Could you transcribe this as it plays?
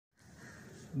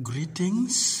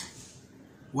Greetings,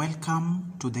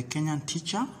 welcome to the Kenyan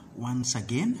Teacher once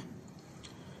again.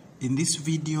 In this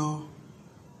video,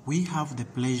 we have the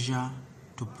pleasure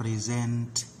to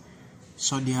present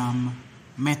sodium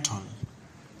metal.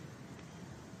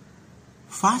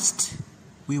 First,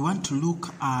 we want to look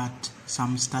at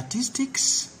some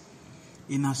statistics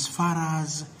in as far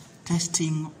as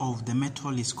testing of the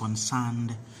metal is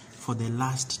concerned for the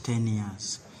last 10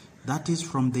 years. That is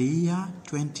from the year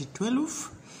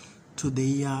 2012 to the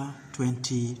year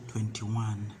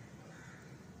 2021.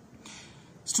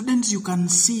 Students, you can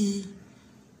see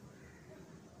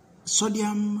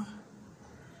sodium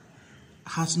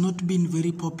has not been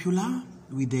very popular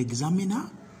with the examiner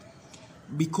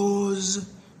because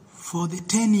for the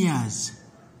 10 years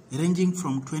ranging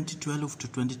from 2012 to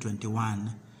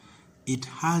 2021, it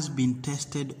has been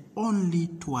tested only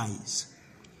twice.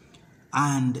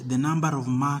 And the number of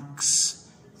marks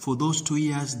for those 2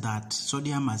 years that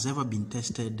sodium has ever been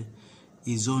tested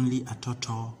is only a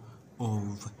total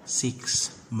of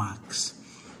 6 marks.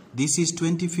 This is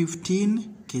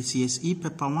 2015 KCSE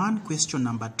Paper 1, question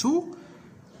number 2,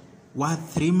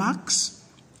 worth 3 marks,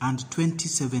 and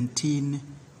 2017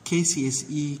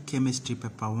 KCSE Chemistry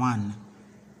Paper 1,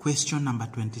 question number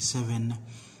 27,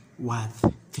 worth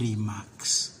 3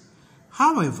 marks.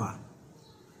 However,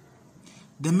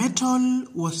 the metal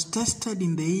was tested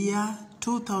in the year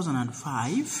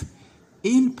 2005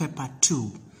 in paper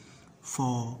 2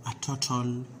 for a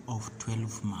total of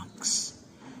 12 marks.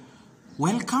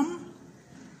 Welcome.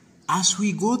 As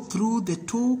we go through the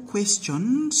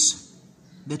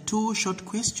two short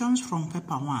questions from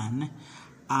paper 1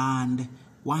 and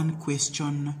one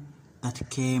question that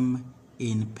came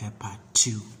in paper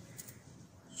 2.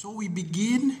 So we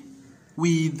begin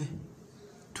with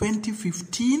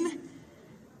 2015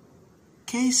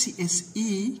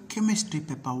 KCSE Chemistry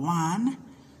Paper 1,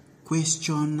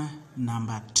 question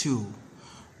number 2,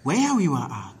 where we were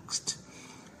asked,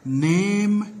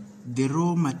 name the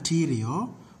raw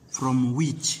material from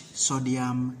which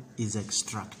sodium is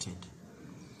extracted.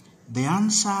 The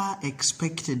answer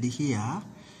expected here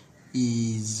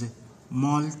is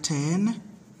molten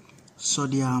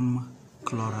sodium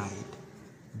chloride.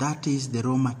 That is the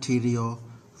raw material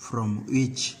from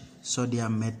which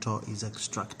sodium metal is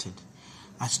extracted.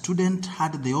 A student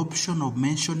had the option of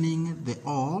mentioning the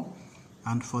ore,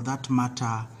 and for that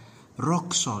matter,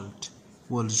 rock salt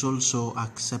was also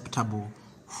acceptable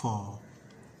for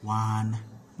 1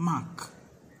 mark.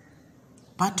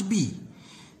 Part B,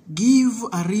 give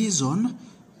a reason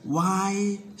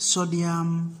why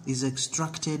sodium is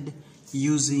extracted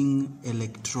using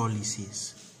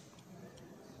electrolysis.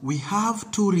 We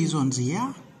have 2 reasons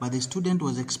here, but the student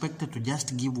was expected to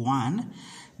just give one.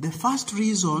 The first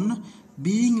reason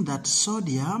being that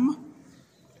sodium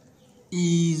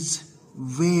is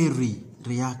very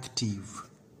reactive.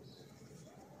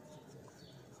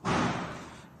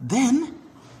 Then,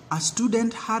 a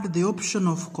student had the option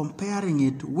of comparing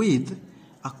it with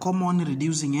a common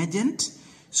reducing agent,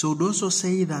 so would also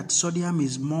say that sodium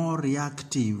is more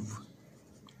reactive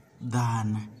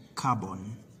than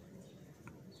carbon.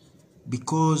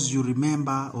 Because you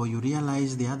remember or you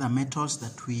realize the other metals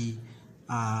that we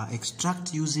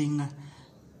extract using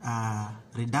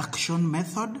reduction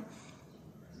method,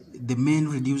 the main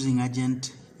reducing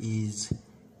agent is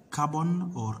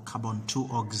carbon or carbon 2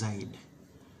 oxide.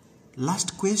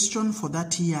 Last question for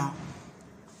that year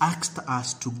asked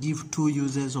us to give 2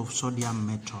 uses of sodium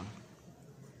metal.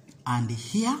 And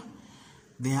here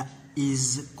there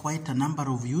is quite a number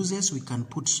of uses we can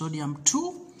put sodium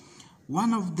to.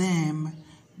 One of them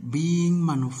being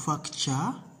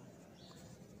manufacture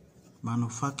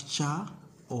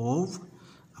of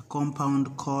a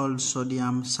compound called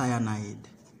sodium cyanide.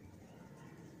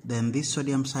 Then this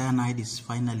sodium cyanide is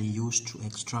finally used to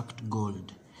extract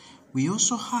gold. We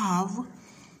also have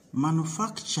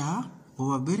manufacture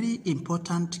of a very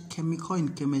important chemical in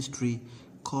chemistry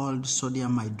called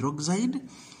sodium hydroxide,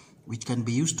 which can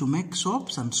be used to make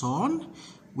soaps and so on.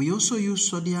 We also use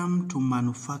sodium to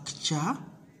manufacture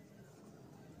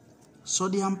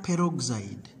sodium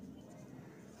peroxide.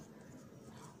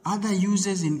 Other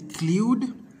uses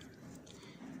include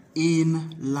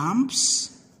in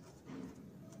lamps.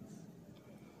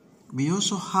 We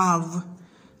also have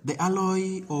the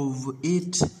alloy of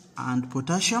it and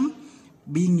potassium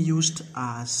being used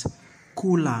as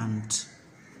coolant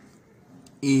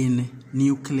in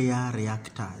nuclear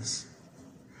reactors.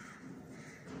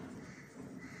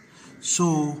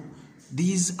 So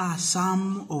these are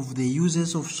some of the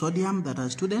uses of sodium that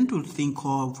a student will think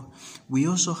of. We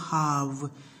also have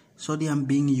sodium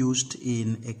being used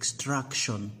in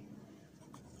extraction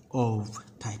of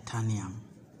titanium.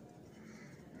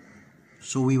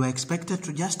 So we were expected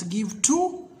to just give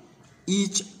 2,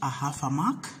 each a half a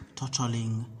mark,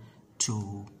 totaling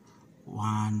to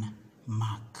 1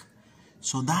 mark.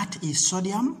 So that is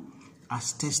sodium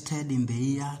as tested in the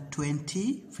year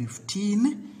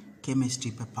 2015,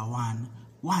 chemistry paper 1,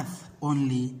 worth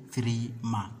only 3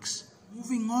 marks.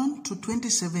 Moving on to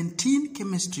 2017,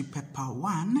 chemistry paper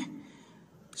 1,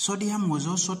 sodium was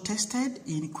also tested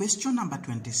in question number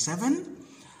 27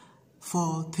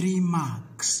 for 3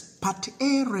 marks. Part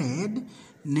A read,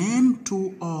 name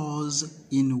 2 ores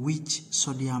in which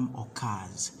sodium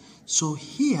occurs. So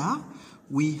here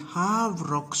we have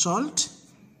rock salt,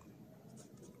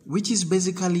 which is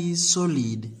basically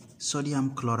solid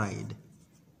sodium chloride.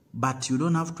 But you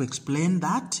don't have to explain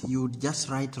that. You just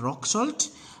write rock salt.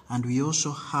 And we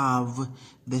also have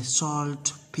the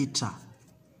saltpeter.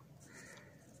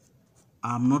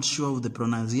 I'm not sure of the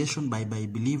pronunciation, but I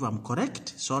believe I'm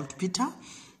correct. Saltpeter,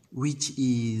 which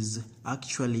is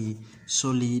actually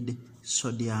solid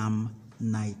sodium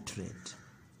nitrate.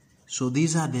 So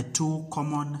these are the 2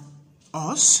 common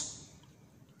ores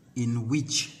in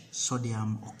which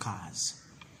sodium occurs.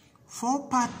 For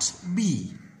part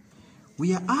B,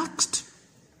 we are asked,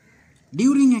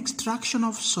 during extraction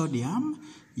of sodium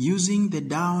using the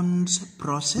Downs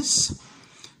process,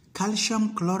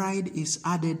 calcium chloride is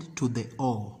added to the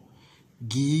ore.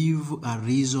 Give a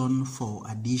reason for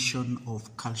addition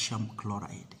of calcium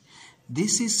chloride.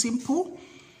 This is simple.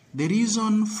 The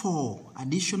reason for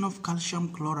addition of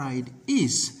calcium chloride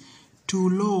is to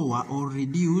lower or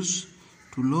reduce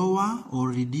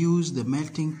the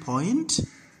melting point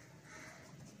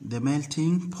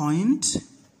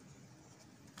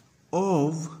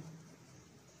of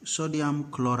sodium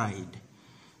chloride.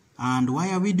 And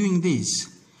why are we doing this?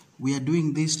 We are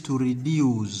doing this to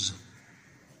reduce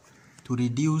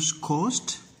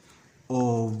cost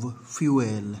of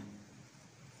fuel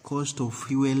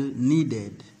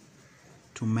needed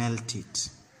to melt it.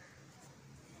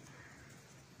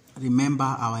 Remember,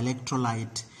 our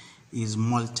electrolyte is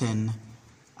molten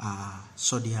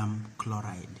sodium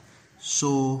chloride.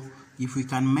 So if we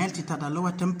can melt it at a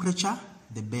lower temperature,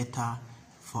 the better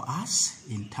for us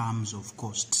in terms of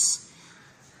costs.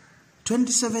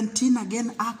 2017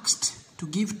 again asked to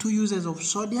give 2 uses of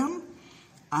sodium,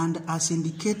 and as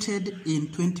indicated in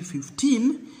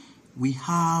 2015, we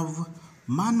have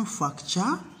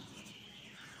manufacture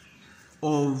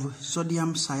of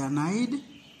sodium cyanide.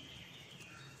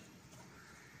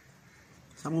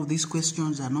 Some of these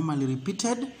questions are normally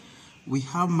repeated. We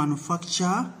have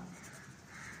manufacture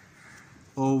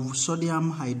of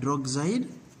sodium hydroxide,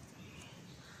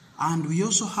 and we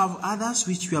also have others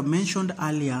which we have mentioned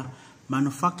earlier.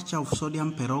 Manufacture of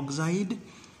sodium peroxide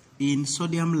in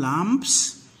sodium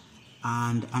lamps,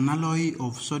 and an alloy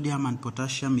of sodium and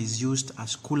potassium is used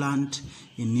as coolant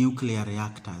in nuclear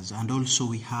reactors. And also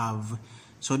we have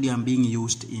sodium being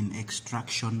used in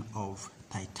extraction of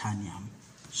titanium.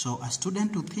 So a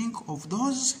student to think of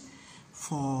those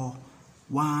for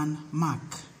 1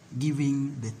 mark,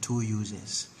 giving the 2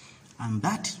 uses. And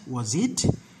that was it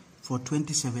for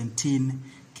 2017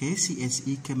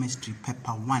 KCSE Chemistry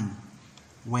Paper 1,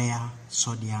 where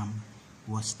sodium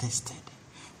was tested.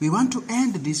 We want to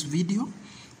end this video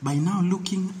by now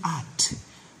looking at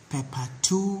Paper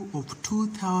 2 of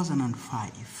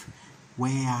 2005,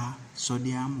 where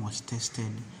sodium was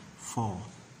tested for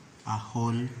a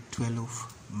whole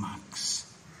 12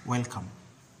 marks. Welcome.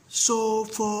 So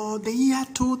for the year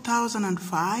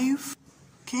 2005,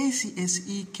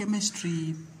 KCSE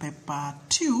Chemistry Paper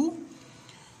 2,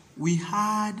 we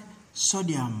had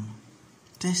sodium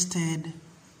tested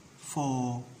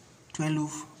for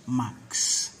 12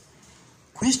 marks.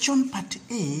 Question part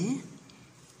A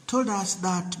told us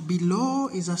that below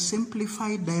is a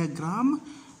simplified diagram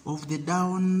of the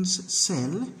Downs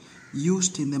cell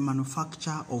used in the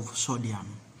manufacture of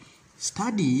sodium.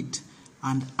 Study it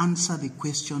and answer the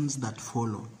questions that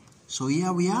follow. So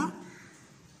here we are.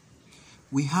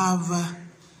 We have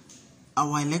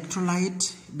our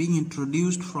electrolyte being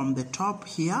introduced from the top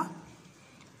here.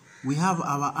 We have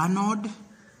our anode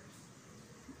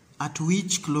at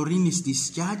which chlorine is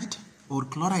discharged, or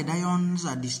chloride ions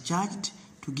are discharged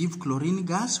to give chlorine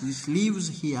gas, which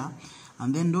leaves here.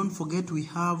 And then don't forget we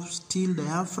have steel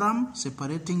diaphragm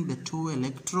separating the 2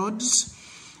 electrodes.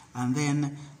 And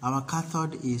then our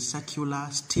cathode is circular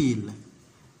steel,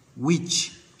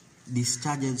 which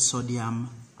discharges sodium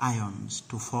ions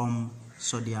to form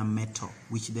sodium metal,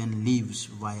 which then leaves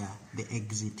via the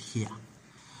exit here.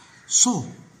 So,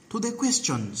 to the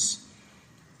questions.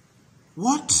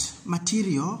 What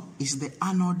material is the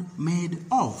anode made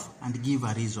of? And give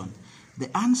a reason.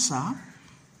 The answer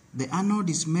The anode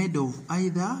is made of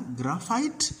either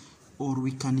graphite or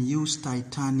we can use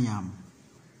titanium.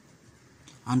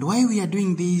 And why we are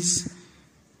doing this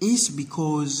is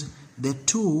because the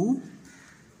two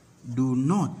do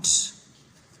not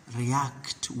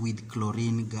react with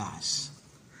chlorine gas.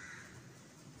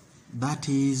 That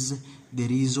is the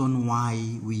reason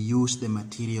why we use the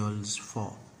materials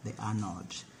for the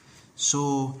anode.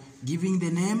 So giving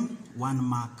the name 1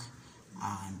 mark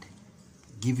and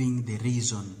giving the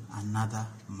reason another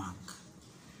mark.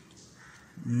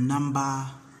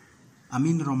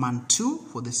 Roman 2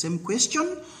 for the same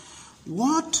question.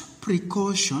 What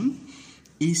precaution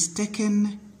is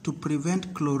taken to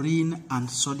prevent chlorine and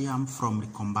sodium from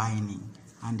recombining?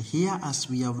 And here, as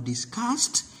we have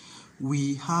discussed,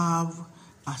 we have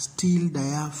a steel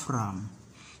diaphragm.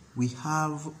 We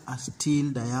have a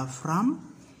steel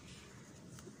diaphragm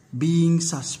being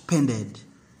suspended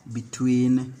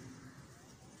between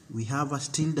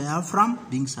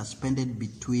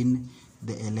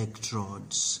the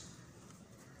electrodes.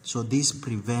 So this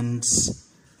prevents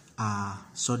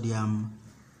sodium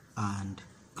and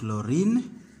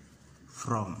chlorine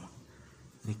from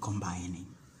recombining.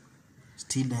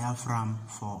 Steel diaphragm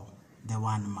for the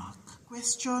 1 mark.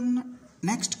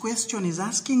 Next question is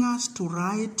asking us to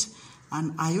write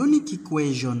an ionic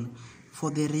equation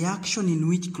for the reaction in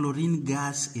which chlorine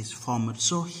gas is formed.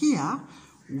 So here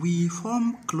we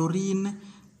form chlorine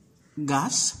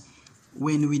gas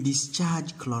when we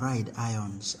discharge chloride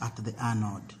ions at the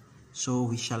anode. So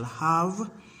we shall have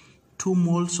 2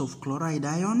 moles of chloride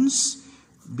ions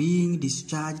being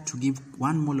discharged to give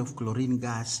 1 mole of chlorine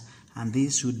gas, and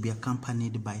this would be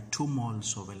accompanied by 2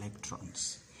 moles of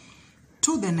electrons.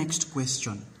 To the next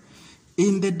question.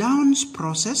 In the Downs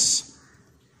process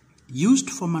used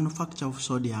for manufacture of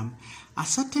sodium, a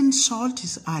certain salt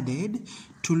is added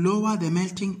to lower the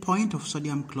melting point of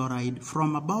sodium chloride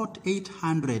from about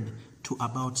 800 to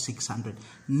about 600.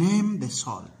 Name the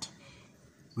salt.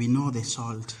 We know the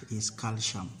salt is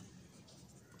calcium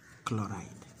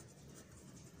chloride.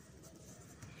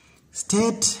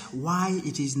 State why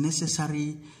it is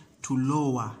necessary to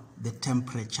lower the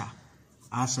temperature.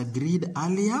 As agreed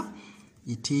earlier,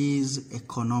 it is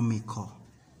economical.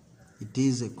 It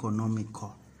is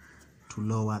economical to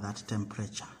lower that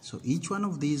temperature. So each one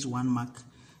of these 1 mark,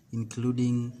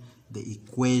 including the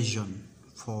equation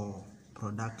for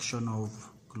production of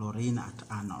chlorine at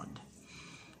anode.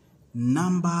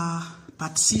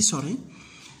 Part C,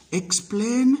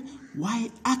 explain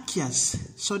why aqueous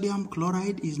sodium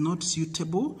chloride is not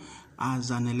suitable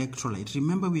as an electrolyte.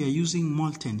 Remember, we are using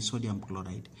molten sodium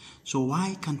chloride. So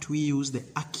why can't we use the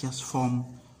aqueous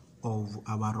form of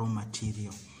our raw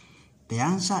material? The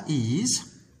answer is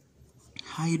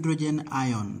hydrogen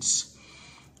ions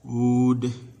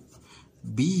would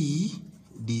be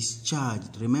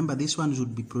discharged. Remember, this one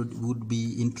would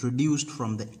be introduced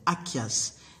from the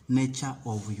aqueous nature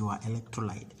of your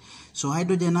electrolyte. So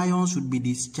hydrogen ions would be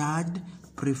discharged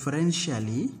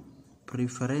preferentially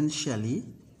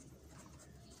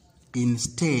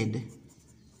instead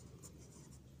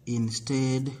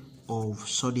of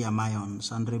sodium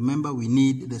ions. And remember, we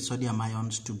need the sodium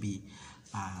ions to be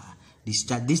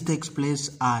discharged. This takes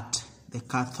place at the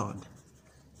cathode.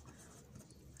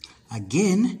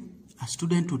 Again, a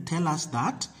student would tell us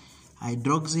that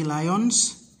hydroxyl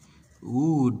ions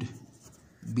would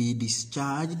be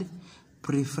discharged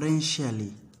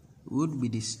preferentially.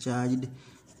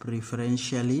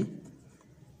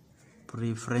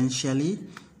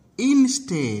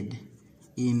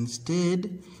 Instead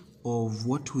of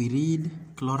what we read,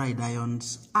 chloride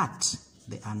ions at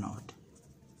the anode.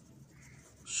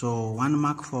 So 1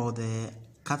 mark for the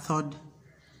cathode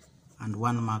and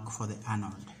 1 mark for the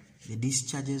anode. The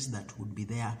discharges that would be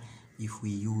there if we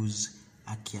use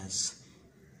aqueous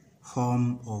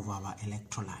form of our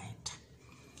electrolyte.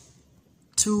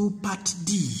 To part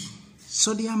D,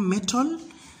 sodium metal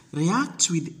reacts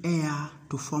with air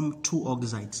to form 2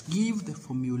 oxides. Give the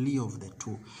formulae of the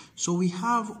 2. So we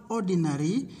have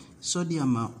ordinary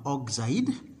sodium oxide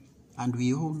and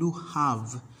we do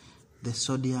have the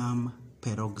sodium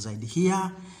peroxide.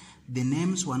 Here the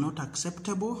names were not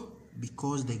acceptable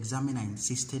because the examiner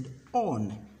insisted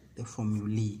on the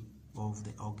formulae of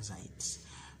the oxides.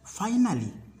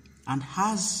 Finally, and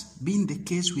has been the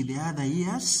case with the other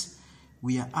years,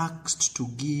 we are asked to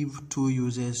give 2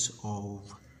 uses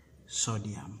of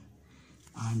sodium.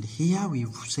 And here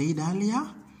we've said earlier,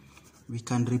 we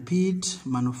can repeat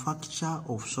manufacture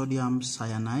of sodium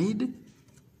cyanide.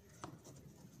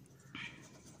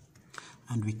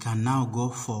 And we can now go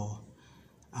for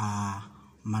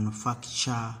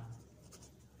manufacture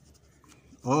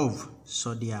of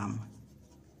sodium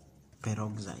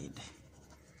peroxide.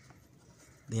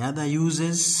 The other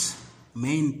uses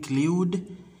may include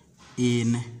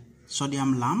in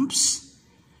sodium lamps.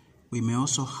 We may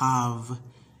also have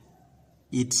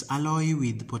its alloy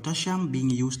with potassium being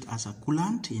used as a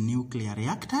coolant in nuclear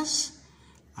reactors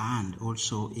and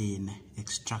also in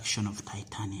extraction of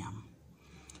titanium.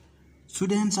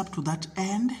 Students, up to that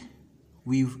end,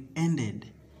 we've ended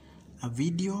a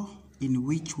video in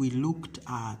which we looked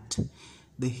at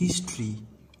the history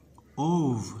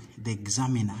of the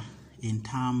examiner in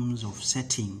terms of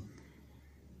setting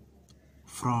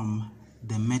from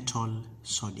the metal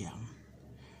sodium.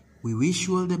 We wish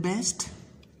you all the best.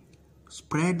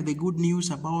 Spread the good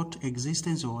news about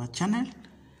existence of our channel,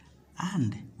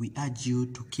 and we urge you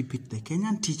to keep it the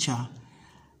Kenyan Teacher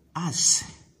as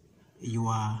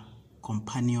your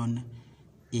companion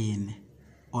in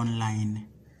online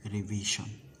revision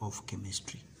of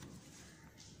chemistry.